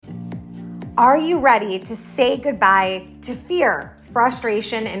Are you ready to say goodbye to fear,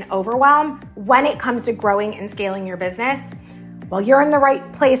 frustration, and overwhelm when it comes to growing and scaling your business? Well, you're in the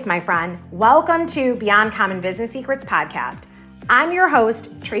right place, my friend. Welcome to Beyond Common Business Secrets podcast. I'm your host,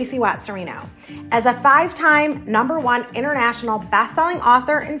 Tracy Watt-Serino. As a 5-time #1 international best-selling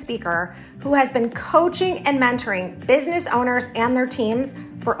author and speaker who has been coaching and mentoring business owners and their teams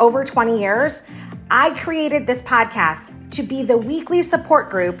for over 20 years, I created this podcast to be the weekly support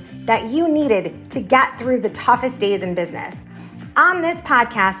group that you needed to get through the toughest days in business. On this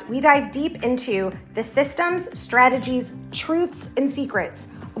podcast, we dive deep into the systems, strategies, truths, and secrets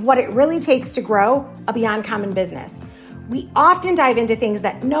of what it really takes to grow a Beyond Common business. We often dive into things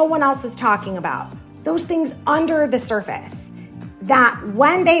that no one else is talking about, those things under the surface, that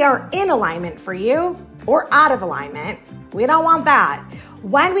when they are in alignment for you or out of alignment, we don't want that.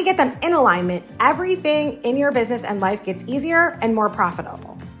 When we get them in alignment, everything in your business and life gets easier and more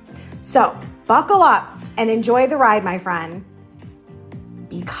profitable. So buckle up and enjoy the ride, my friend,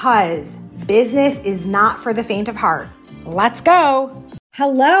 because business is not for the faint of heart. Let's go.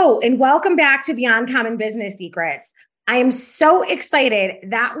 Hello, and welcome back to Beyond Common Business Secrets. I am so excited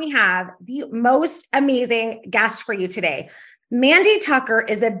that we have the most amazing guest for you today. Mandy Tucker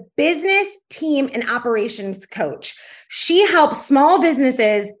is a business team and operations coach. She helps small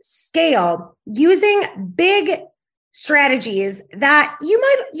businesses scale using big strategies that you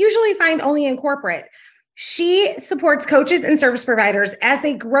might usually find only in corporate. She supports coaches and service providers as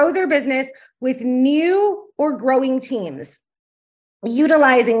they grow their business with new or growing teams,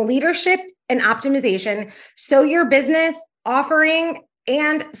 utilizing leadership and optimization so your business offering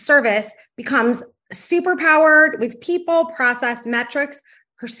and service becomes superpowered with people, process, metrics,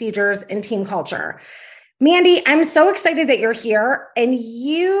 procedures, and team culture. Mandy, I'm so excited that you're here and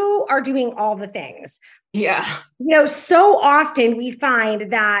you are doing all the things. Yeah. So often we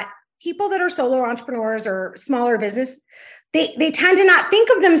find that people that are solo entrepreneurs or smaller business, they tend to not think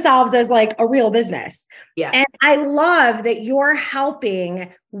of themselves as like a real business. Yeah. And I love that you're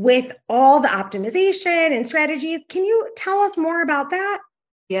helping with all the optimization and strategies. Can you tell us more about that?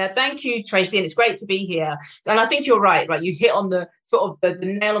 Yeah, thank you, Tracy. And it's great to be here. And I think you're right? You hit on the sort of the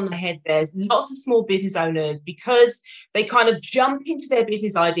nail on the head there. Lots of small business owners, because they kind of jump into their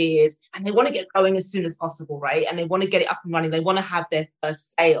business ideas and they want to get going as soon as possible, right? And they want to get it up and running. They want to have their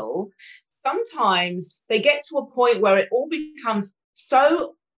first sale. Sometimes they get to a point where it all becomes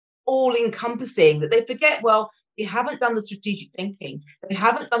so all-encompassing that they forget, well, they haven't done the strategic thinking. They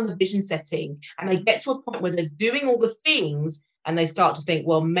haven't done the vision setting. And they get to a point where they're doing all the things and they start to think,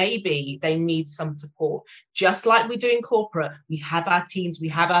 well, maybe they need some support. Just like we do in corporate, we have our teams, we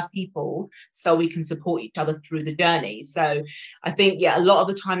have our people, so we can support each other through the journey. So I think, a lot of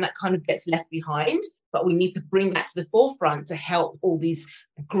the time that kind of gets left behind, but we need to bring that to the forefront to help all these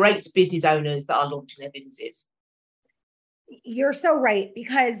great business owners that are launching their businesses. You're so right,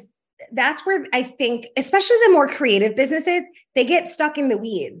 because that's where I think, especially the more creative businesses, they get stuck in the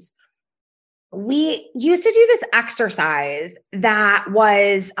weeds. We used to do this exercise that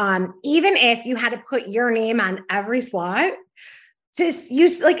was, even if you had to put your name on every slot, to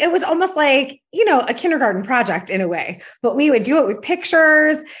use, it was almost like, a kindergarten project in a way, but we would do it with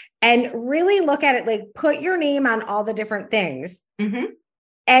pictures and really look at it, put your name on all the different things. Mm-hmm.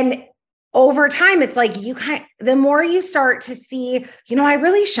 And over time, it's like the more you start to see, I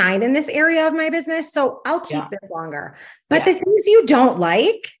really shine in this area of my business, so I'll keep this longer. But the things you don't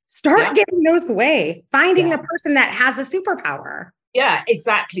like, start giving those away, finding the person that has a superpower. Yeah,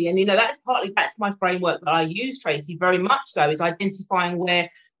 exactly. And, that's my framework that I use, Tracy, very much so, is identifying where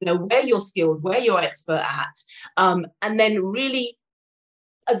you're skilled, where you're expert at, and then really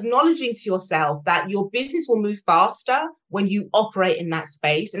acknowledging to yourself that your business will move faster when you operate in that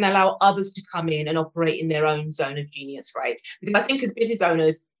space and allow others to come in and operate in their own zone of genius, right? Because I think as business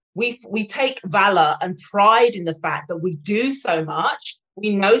owners, we take valor and pride in the fact that we do so much.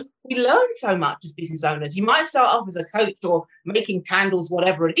 We learn so much as business owners. You might start off as a coach or making candles,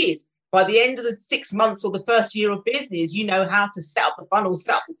 whatever it is. By the end of the 6 months or the first year of business, you know how to set up the funnel,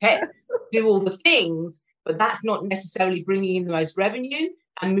 set up the tech, do all the things, but that's not necessarily bringing in the most revenue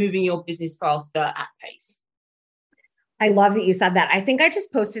and moving your business faster at pace. I love that you said that. I think I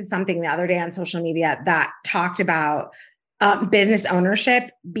just posted something the other day on social media that talked about business ownership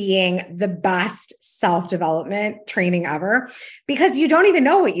being the best self-development training ever, because you don't even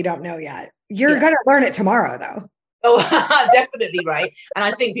know what you don't know yet. You're going to learn it tomorrow, though. Oh, definitely, right. And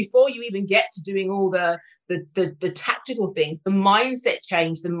I think before you even get to doing all the tactical things, the mindset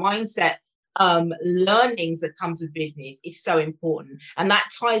change, the mindset learnings that comes with business is so important. And that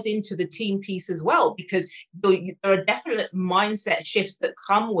ties into the team piece as well, because there are definite mindset shifts that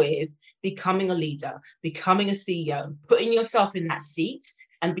come with becoming a leader, becoming a CEO, putting yourself in that seat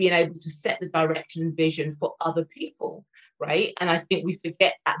and being able to set the direction and vision for other people, right? And I think we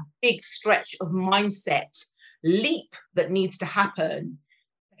forget that big stretch of mindset leap that needs to happen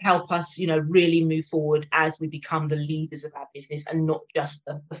to help us, really move forward as we become the leaders of our business and not just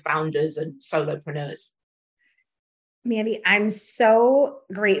the founders and solopreneurs. Mandy, I'm so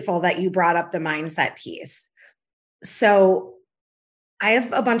grateful that you brought up the mindset piece. So I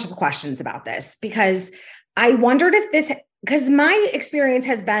have a bunch of questions about this because I wondered if because my experience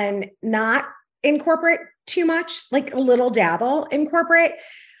has been not in corporate too much, like a little dabble in corporate.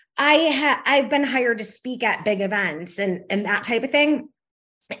 I've been hired to speak at big events and that type of thing.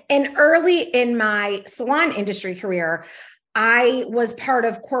 And early in my salon industry career, I was part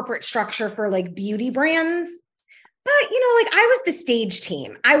of corporate structure for like beauty brands. But, I was the stage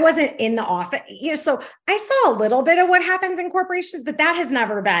team. I wasn't in the office, so I saw a little bit of what happens in corporations, but that has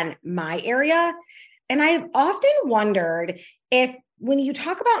never been my area. And I've often wondered if when you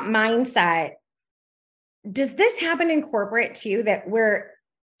talk about mindset, does this happen in corporate too, that where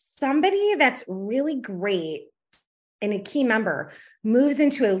somebody that's really great and a key member moves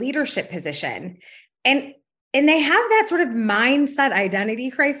into a leadership position and they have that sort of mindset identity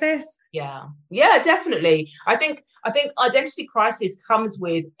crisis? Yeah, definitely. I think identity crisis comes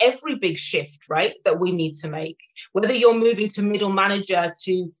with every big shift, right, that we need to make. Whether you're moving to middle manager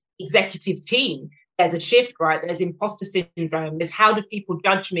to executive team, there's a shift, right? There's imposter syndrome. There's how do people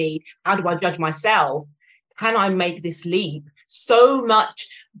judge me? How do I judge myself? Can I make this leap? So much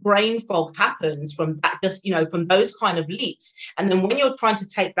brain fog happens from that, just, from those kind of leaps. And then when you're trying to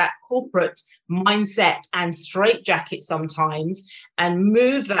take that corporate mindset and straitjacket sometimes and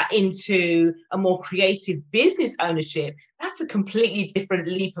move that into a more creative business ownership, that's a completely different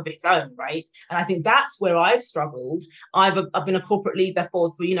leap of its own, right? And I think that's where I've struggled. I've been a corporate leader for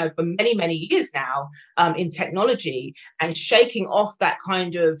many, many years now in technology, and shaking off that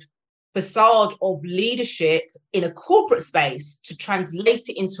kind of facade of leadership in a corporate space to translate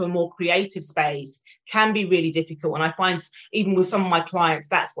it into a more creative space can be really difficult. And I find even with some of my clients,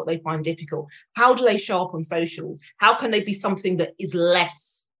 that's what they find difficult. How do they show up on socials? How can they be something that is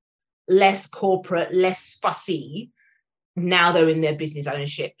less corporate, less fussy? Now they're in their business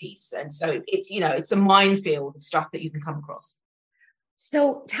ownership piece. And so it's a minefield of stuff that you can come across.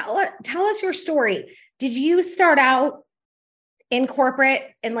 So tell us your story. Did you start out in corporate,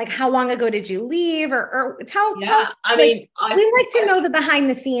 and like how long ago did you leave, or tell? We like to know the behind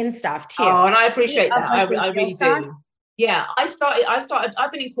the scenes stuff too. Oh, and I appreciate that. I really do. Yeah,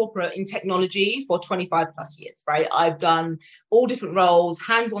 I've been in corporate in technology for 25 plus years, right? I've done all different roles,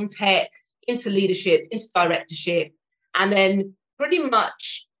 hands-on tech, into leadership, into directorship. And then pretty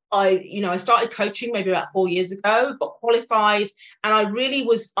much I started coaching maybe about 4 years ago, got qualified, and I really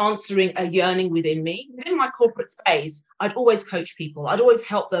was answering a yearning within me. Within my corporate space, I'd always coach people. I'd always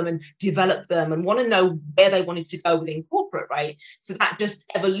help them and develop them and want to know where they wanted to go within corporate, right? So that just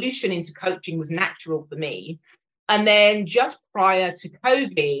evolution into coaching was natural for me. And then just prior to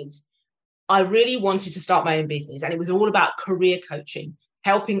COVID, I really wanted to start my own business. And it was all about career coaching,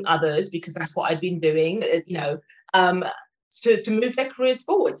 helping others, because that's what I'd been doing, to move their careers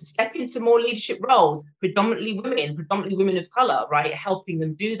forward, to step into more leadership roles, predominantly women of color, right? Helping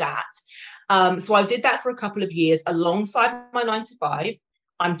them do that. So I did that for a couple of years alongside my 9 to 5.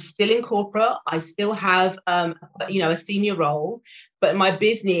 I'm still in corporate. I still have, a senior role, but my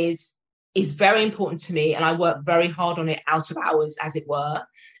business is very important to me, and I work very hard on it out of hours, as it were.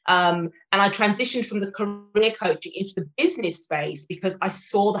 And I transitioned from the career coaching into the business space because I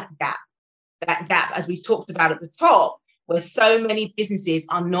saw that gap, as we talked about at the top, where so many businesses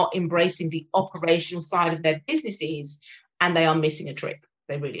are not embracing the operational side of their businesses, and they are missing a trick.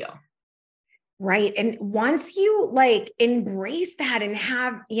 They really are. Right. And once you embrace that and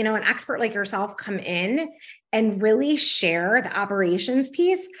have, an expert like yourself come in and really share the operations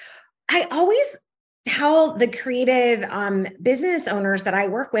piece, I always tell the creative business owners that I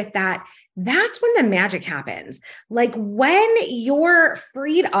work with that that's when the magic happens. Like when you're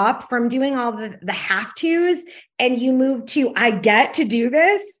freed up from doing all the have tos and you move to, I get to do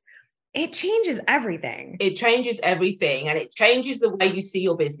this, it changes everything. It changes everything, and it changes the way you see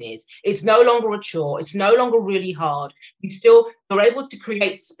your business. It's no longer a chore. It's no longer really hard. You're able to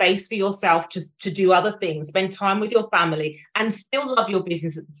create space for yourself to do other things, spend time with your family, and still love your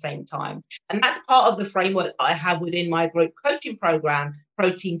business at the same time. And that's part of the framework that I have within my group coaching program,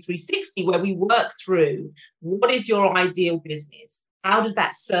 Protein 360, where we work through what is your ideal business? How does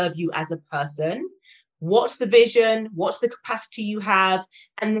that serve you as a person? What's the vision? What's the capacity you have?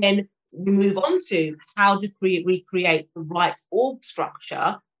 And then we move on to how to recreate the right org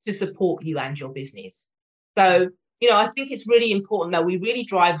structure to support you and your business. So, I think it's really important that we really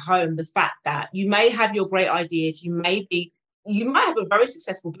drive home the fact that you may have your great ideas, you might have a very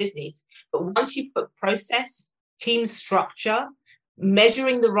successful business, but once you put process, team structure,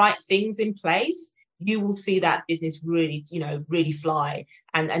 measuring the right things in place, you will see that business really, really fly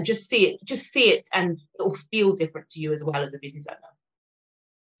and just see it, and it'll feel different to you as well as a business owner.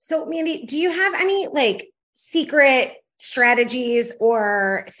 So, Mandy, do you have any secret strategies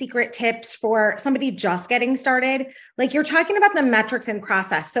or secret tips for somebody just getting started? You're talking about the metrics and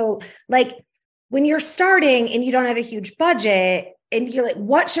process. So when you're starting and you don't have a huge budget and you're like,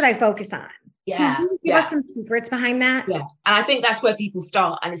 what should I focus on? Yeah. Can you give us some secrets behind that? Yeah. And I think that's where people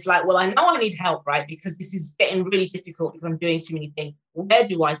start. And it's like, well, I know I need help, right? Because this is getting really difficult because I'm doing too many things. Where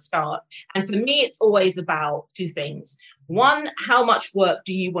do I start? And for me, it's always about two things. One, how much work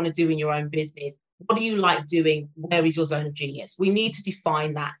do you want to do in your own business? What do you like doing? Where is your zone of genius? We need to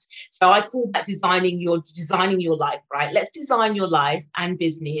define that. So I call that designing your life, right? Let's design your life and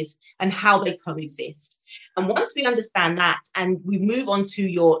business and how they coexist. And once we understand that and we move on to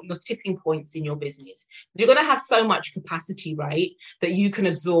your tipping points in your business, you're going to have so much capacity, right, that you can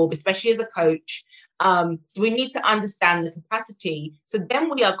absorb, especially as a coach. So we need to understand the capacity. So then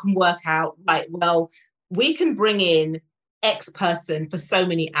we can work out, right, well, we can bring in X person for so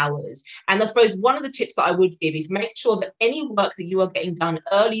many hours. And I suppose one of the tips that I would give is make sure that any work that you are getting done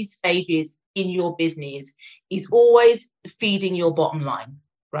early stages in your business is always feeding your bottom line,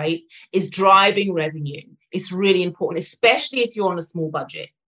 right? Is driving revenue. It's really important, especially if you're on a small budget.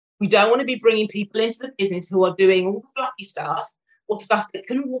 We don't want to be bringing people into the business who are doing all the fluffy stuff or stuff that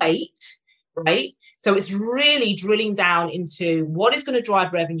can wait, right? So it's really drilling down into what is going to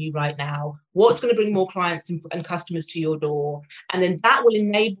drive revenue right now, what's going to bring more clients and customers to your door. And then that will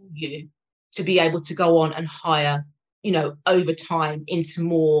enable you to be able to go on and hire, over time into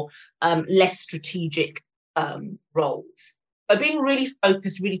more less strategic roles. But being really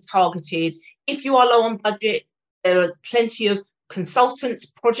focused, really targeted. If you are low on budget, there are plenty of consultants,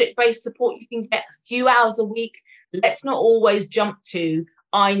 project-based support you can get a few hours a week. Let's not always jump to,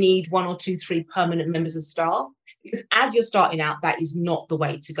 I need 1 or 2, 3 permanent members of staff, because as you're starting out, that is not the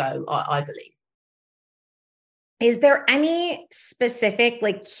way to go, I believe. Is there any specific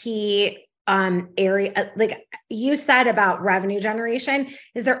key area, you said about revenue generation?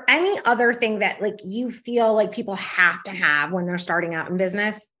 Is there any other thing that you feel like people have to have when they're starting out in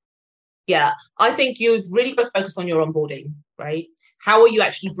business? Yeah, I think you've really got to focus on your onboarding, right? How are you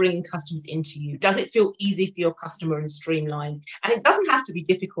actually bringing customers into you? Does it feel easy for your customer and streamlined? And it doesn't have to be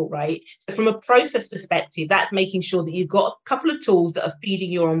difficult, right? So from a process perspective, that's making sure that you've got a couple of tools that are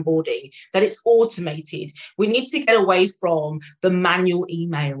feeding your onboarding, that it's automated. We need to get away from the manual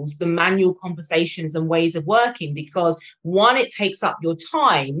emails, the manual conversations and ways of working, because one, it takes up your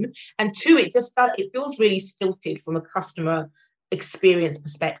time, and two, it feels really stilted from a customer experience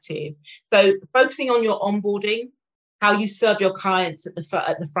perspective. So focusing on your onboarding, how you serve your clients at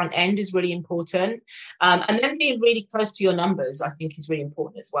the front end is really important. And then being really close to your numbers, I think, is really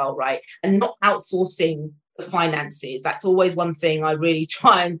important as well, right? And not outsourcing the finances. That's always one thing I really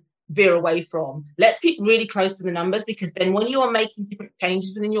try and veer away from. Let's keep really close to the numbers, because then when you are making different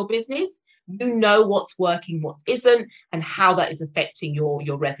changes within your business, you know what's working, what isn't, and how that is affecting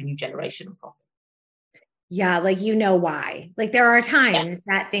your revenue generation and profit. Yeah, why. There are times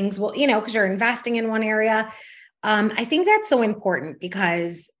that things will, because you're investing in one area. I think that's so important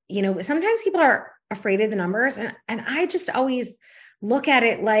because, sometimes people are afraid of the numbers, and I just always look at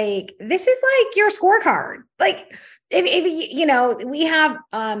it like, this is like your scorecard. If we have,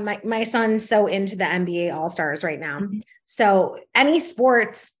 my son's so into the NBA All-Stars right now. Mm-hmm. So any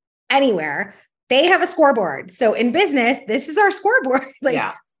sports anywhere, they have a scoreboard. So in business, this is our scoreboard.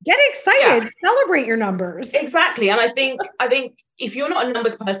 Get excited, celebrate your numbers. Exactly. And I think if you're not a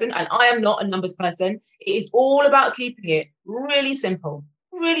numbers person, and I am not a numbers person, it is all about keeping it really simple,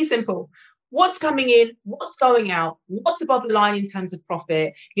 really simple. What's coming in, what's going out, what's above the line in terms of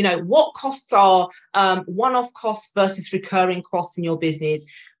profit, what costs are one-off costs versus recurring costs in your business.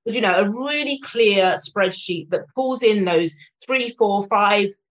 But, a really clear spreadsheet that pulls in those 3, 4, 5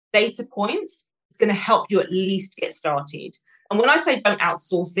 data points is going to help you at least get started. And when I say don't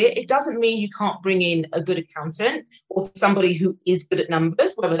outsource it, it doesn't mean you can't bring in a good accountant or somebody who is good at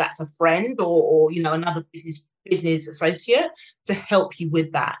numbers, whether that's a friend or another business associate, to help you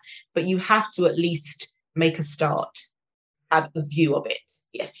with that. But you have to at least make a start, have a view of it.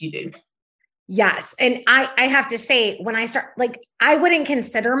 Yes, you do. Yes. And I have to say, when I start, like, I wouldn't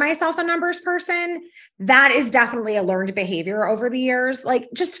consider myself a numbers person. That is definitely a learned behavior over the years, like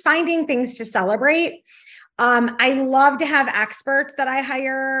just finding things to celebrate. I love to have experts that I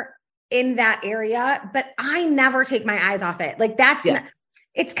hire in that area, but I never take my eyes off it. Like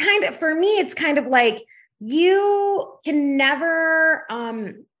it's kind of, for me, it's kind of like you can never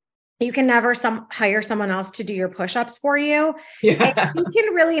hire someone else to do your push-ups for you. Yeah. And you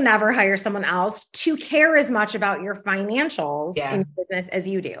can really never hire someone else to care as much about your financials in business as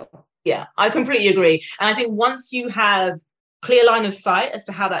you do. Yeah, I completely agree. And I think once you have clear line of sight as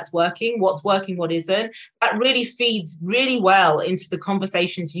to how that's working, what isn't, that really feeds really well into the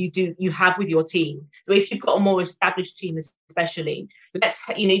conversations you have with your team. So if you've got a more established team, especially,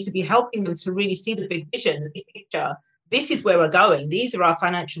 you need to be helping them to really see the big vision, the big picture. This is where we're going. These are our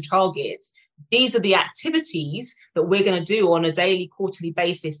financial targets. These are the activities that we're going to do on a daily, quarterly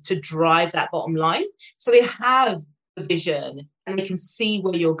basis to drive that bottom line. So they have the vision and they can see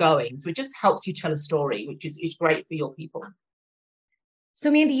where you're going. So it just helps you tell a story, which is great for your people. So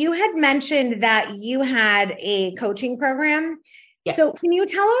Mandy, you had mentioned that you had a coaching program. Yes. So can you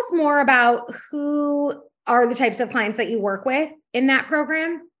tell us more about who are the types of clients that you work with in that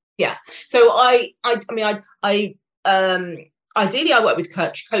program? Yeah. So ideally, I work with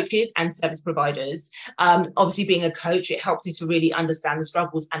coaches and service providers. Obviously, being a coach, it helps me to really understand the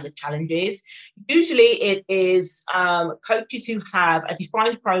struggles and the challenges. Usually, it is coaches who have a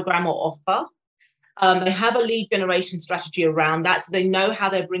defined program or offer. They have a lead generation strategy around that, so they know how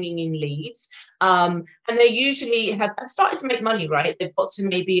they're bringing in leads. And they usually have started to make money, right? They've got to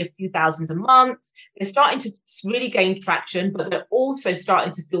maybe a few thousand a month. They're starting to really gain traction, but they're also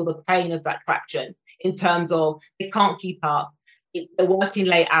starting to feel the pain of that traction in terms of they can't keep up. They're working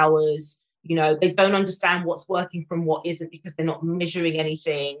late hours. They don't understand what's working from what isn't because they're not measuring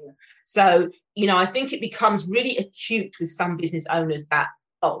anything. So, I think it becomes really acute with some business owners that,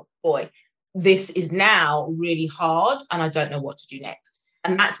 oh boy, this is now really hard and I don't know what to do next.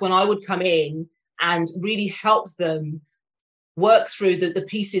 And that's when I would come in and really help them work through the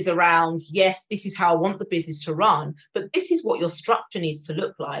pieces around, yes, this is how I want the business to run, but this is what your structure needs to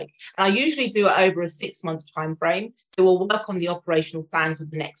look like. And I usually do it over a 6-month time frame. So we'll work on the operational plan for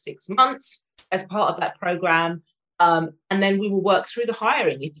the next 6 months as part of that program. And then we will work through the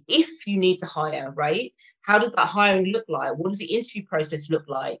hiring. If you need to hire, right? How does that hiring look like? What does the interview process look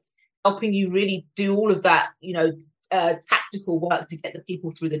like? Helping you really do all of that, tactical work to get the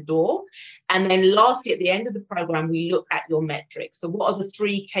people through the door. And then lastly, at the end of the program, we look at your metrics. So what are the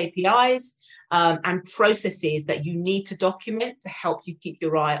 3 KPIs and processes that you need to document to help you keep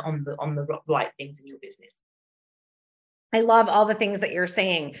your eye on the right things in your business? I love all the things that you're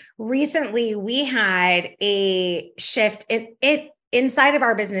saying. Recently, we had a shift inside of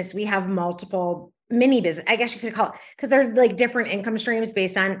our business. We have multiple mini business, I guess you could call it, because they're like different income streams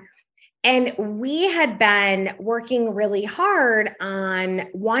based on. And we had been working really hard on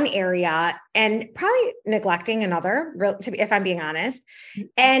one area and probably neglecting another, if I'm being honest.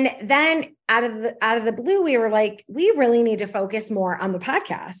 And then out of the blue, we were like, we really need to focus more on the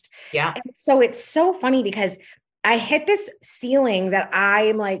podcast. Yeah. And so it's so funny because I hit this ceiling that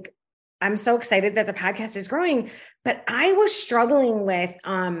I'm so excited that the podcast is growing, but I was struggling with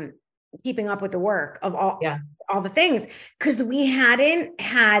keeping up with the work of all the things, because we hadn't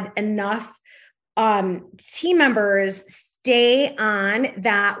had enough team members stay on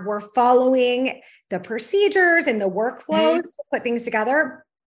that were following the procedures and the workflows to put things together.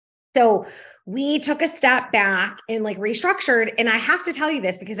 So we took a step back and restructured. And I have to tell you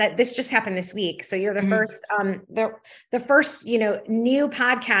this because this just happened this week. So you're the first, the first, new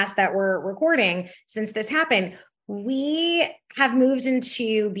podcast that we're recording since this happened. We have moved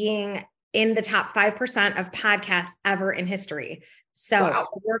into being in the top 5% of podcasts ever in history. So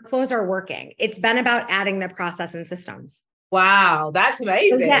the workflows are working. It's been about adding the process and systems. Wow, that's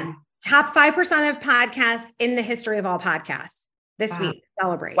amazing. So yeah, top 5% of podcasts in the history of all podcasts this week.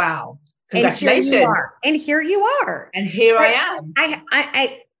 Celebrate. Wow. Congratulations. And here you are. And here I am.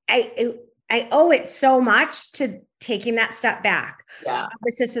 I owe it so much to taking that step back. Yeah.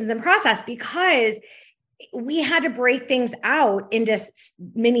 The systems and process, because we had to break things out into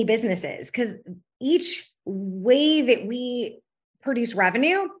mini businesses, because each way that we produce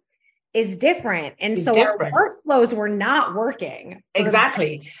revenue is different. And so our workflows were not working.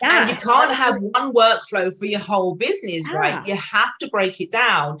 Exactly. And you can't have one workflow for your whole business, right? You have to break it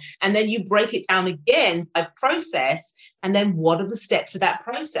down. And then you break it down again by process And then what are the steps of that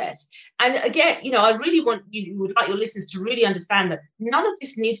process? And again, I really would like your listeners to really understand that none of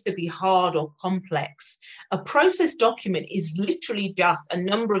this needs to be hard or complex. A process document is literally just a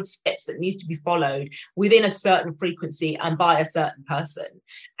number of steps that needs to be followed within a certain frequency and by a certain person.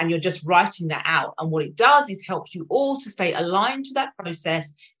 And you're just writing that out. And what it does is help you all to stay aligned to that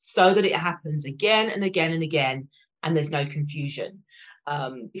process so that it happens again and again and again, and there's no confusion.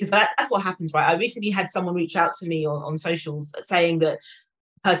 Because that's what happens, right? I recently had someone reach out to me on socials saying that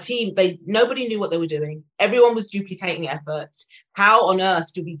her team, nobody knew what they were doing. Everyone was duplicating efforts. How on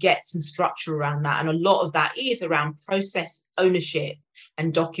earth do we get some structure around that? And a lot of that is around process ownership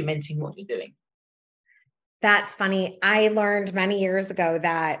and documenting what you're doing. That's funny. I learned many years ago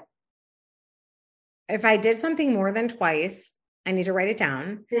that if I did something more than twice, I need to write it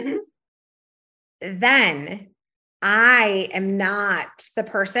down. Then I am not the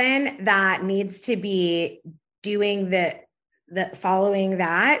person that needs to be doing the following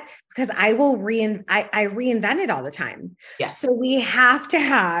that, because I will I reinvent it all the time. Yeah. So we have to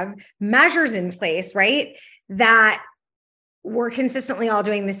have measures in place, right? That we're consistently all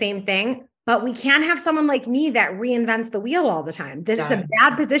doing the same thing, but we can't have someone like me that reinvents the wheel all the time. This is a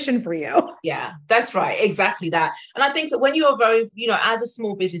bad position for you. Yeah, that's right. Exactly that. And I think that when you're very, as a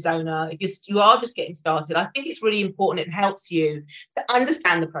small business owner, if you are just getting started, I think it's really important. It helps you to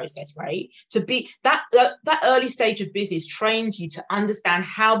understand the process, right? To be that early stage of business trains you to understand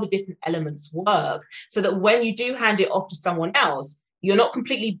how the different elements work, so that when you do hand it off to someone else, you're not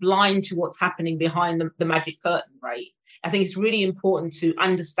completely blind to what's happening behind the magic curtain, right? I think it's really important to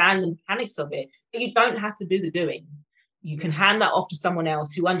understand the mechanics of it, but you don't have to do the doing. You can hand that off to someone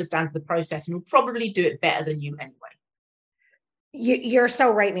else who understands the process and will probably do it better than you anyway. You're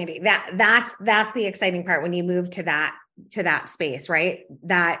so right, Mandy. That's the exciting part when you move to that space, right?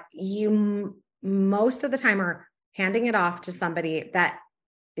 That you most of the time are handing it off to somebody that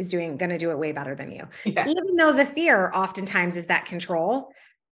is going to do it way better than you. Yeah. Even though the fear oftentimes is that control,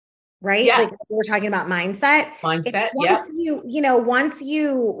 right? Yeah. Like we're talking about mindset. Once once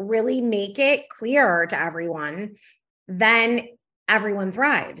you really make it clear to everyone, then everyone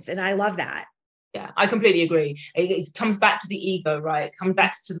thrives. And I love that. Yeah, I completely agree. It comes back to the ego, right? It comes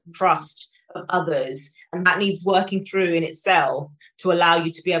back to the trust of others. And that needs working through in itself to allow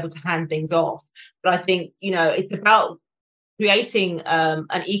you to be able to hand things off. But I think, it's about creating an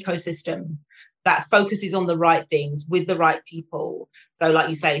ecosystem that focuses on the right things with the right people. So like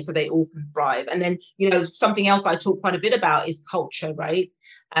you say, so they all can thrive. And then, something else that I talk quite a bit about is culture, right?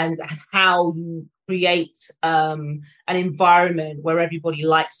 And how you create an environment where everybody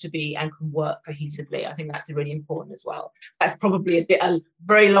likes to be and can work cohesively. I think that's really important as well. That's probably a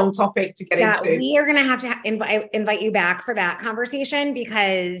very long topic to get into. We are going to have to invite you back for that conversation,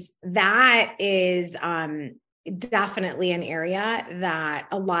 because that is definitely an area that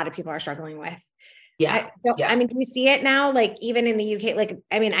a lot of people are struggling with. Yeah. I mean, do you see it now? Like even in the UK,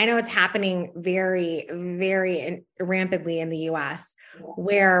 I know it's happening very, very rampantly in the US,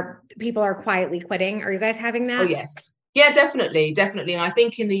 where people are quietly quitting. Are you guys having that? Oh, yes. Yeah, definitely. And I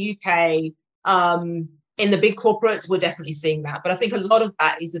think in the UK, in the big corporates, we're definitely seeing that. But I think a lot of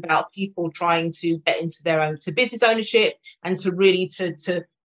that is about people trying to get into to business ownership and to really to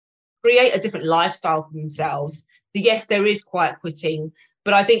create a different lifestyle for themselves. So yes, there is quiet quitting.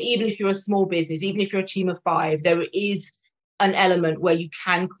 But I think even if you're a small business, even if you're a team of 5, there is an element where you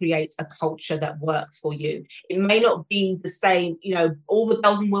can create a culture that works for you. It may not be the same, all the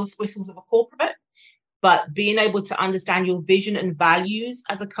bells and whistles of a corporate, but being able to understand your vision and values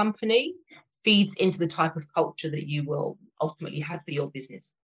as a company feeds into the type of culture that you will ultimately have for your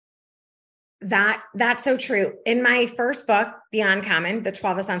business. That's so true. In my first book, Beyond Common, the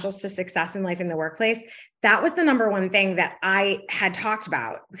 12 Essentials to Success in Life in the Workplace, that was the number one thing that I had talked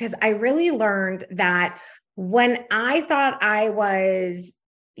about, because I really learned that when I thought I was,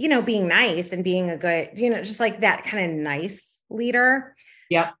 being nice and being a good, just like that kind of nice leader.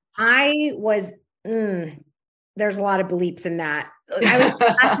 Yeah. I was, there's a lot of bleeps in that. I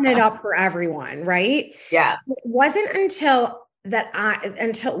was passing it up for everyone. Right. Yeah. It wasn't until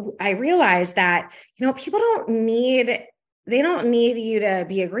I realized that, people don't need you to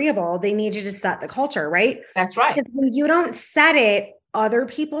be agreeable. They need you to set the culture, right? That's right. Because when you don't set it, other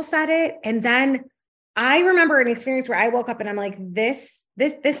people set it. And then I remember an experience where I woke up and I'm like, this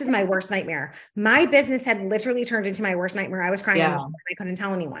is my worst nightmare. My business had literally turned into my worst nightmare. I was crying. Yeah. And I couldn't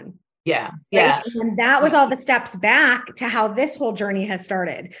tell anyone. Yeah. Right? Yeah. And that was all the steps back to how this whole journey has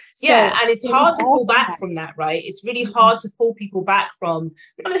started. So, yeah. And it's hard to pull back from that, right? It's really hard to pull people back from,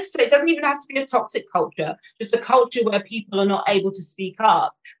 not necessarily, it doesn't even have to be a toxic culture, just a culture where people are not able to speak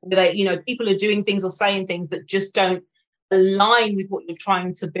up, where they, people are doing things or saying things that just don't align with what you're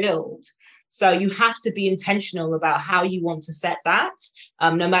trying to build. So you have to be intentional about how you want to set that,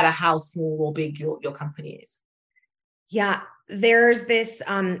 no matter how small or big your company is. Yeah, there's this,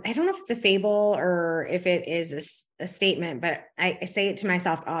 I don't know if it's a fable or if it is a statement, but I say it to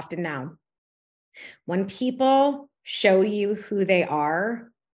myself often now. When people show you who they are,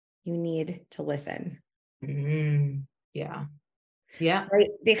 you need to listen. Yeah. Yeah. Right.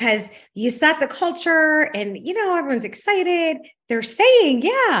 Because you set the culture and, everyone's excited. They're saying,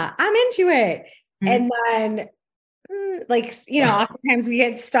 yeah, I'm into it. And then oftentimes we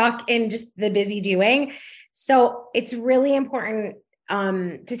get stuck in just the busy doing. So it's really important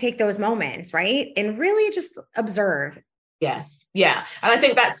to take those moments, right? And really just observe. Yes. Yeah. And I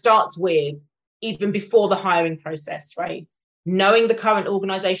think that starts with even before the hiring process, right? Knowing the current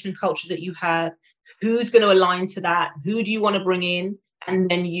organization and culture that you have, who's going to align to that, who do you want to bring in, and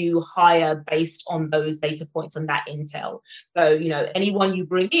then you hire based on those data points and that intel. So, anyone you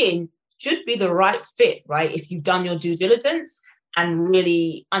bring in should be the right fit, right? If you've done your due diligence and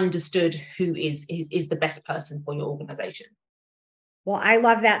really understood who is the best person for your organization. Well, I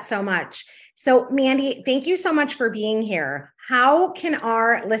love that so much. So, Mandy, thank you so much for being here. How can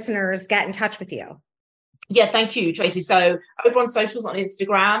our listeners get in touch with you? Yeah, thank you, Tracy. So over on socials on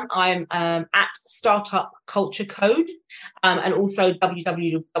Instagram, I'm at Startup Culture Code, and also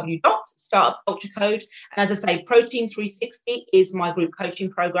www.startupculturecode. And as I say, Protein 360 is my group coaching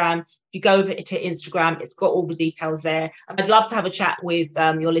program. If you go over to Instagram, it's got all the details there. And I'd love to have a chat with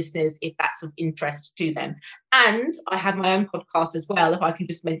your listeners if that's of interest to them. And I have my own podcast as well, if I can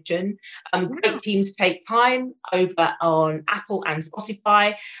just mention. Great Teams Take Time over on Apple and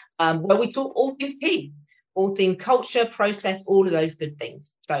Spotify, where we talk all things team. All things culture, process, all of those good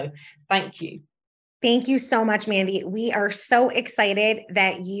things. So thank you. Thank you so much, Mandy. We are so excited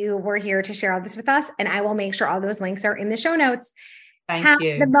that you were here to share all this with us. And I will make sure all those links are in the show notes. Thank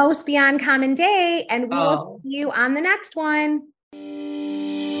you. Have the most beyond common day, and we will see you on the next one.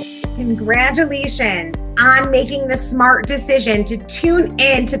 Congratulations on making the smart decision to tune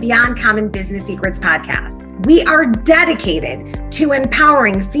in to Beyond Common Business Secrets podcast. We are dedicated to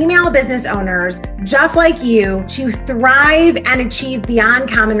empowering female business owners just like you to thrive and achieve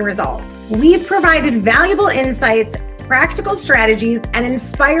beyond common results. We've provided valuable insights, practical strategies, and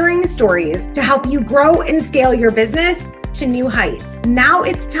inspiring stories to help you grow and scale your business to new heights. Now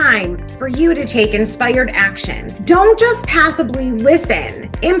it's time for you to take inspired action. Don't just passively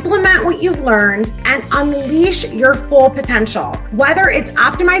listen. Implement what you've learned and unleash your full potential. Whether it's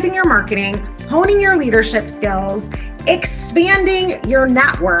optimizing your marketing, honing your leadership skills, expanding your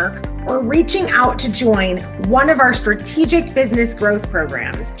network, or reaching out to join one of our strategic business growth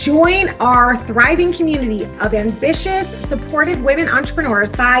programs. Join our thriving community of ambitious, supportive women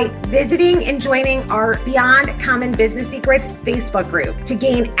entrepreneurs by visiting and joining our Beyond Common Business Secrets Facebook group to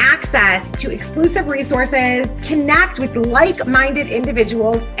gain access to exclusive resources, connect with like-minded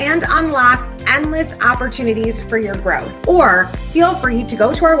individuals, and unlock endless opportunities for your growth. Or feel free to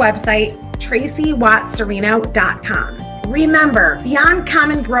go to our website, TracyWattSerino.com. Remember, beyond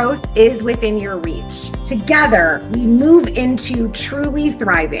common growth is within your reach. Together, we move into truly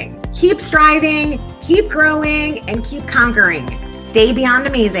thriving. Keep striving, keep growing, and keep conquering. Stay beyond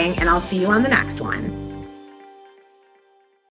amazing, and I'll see you on the next one.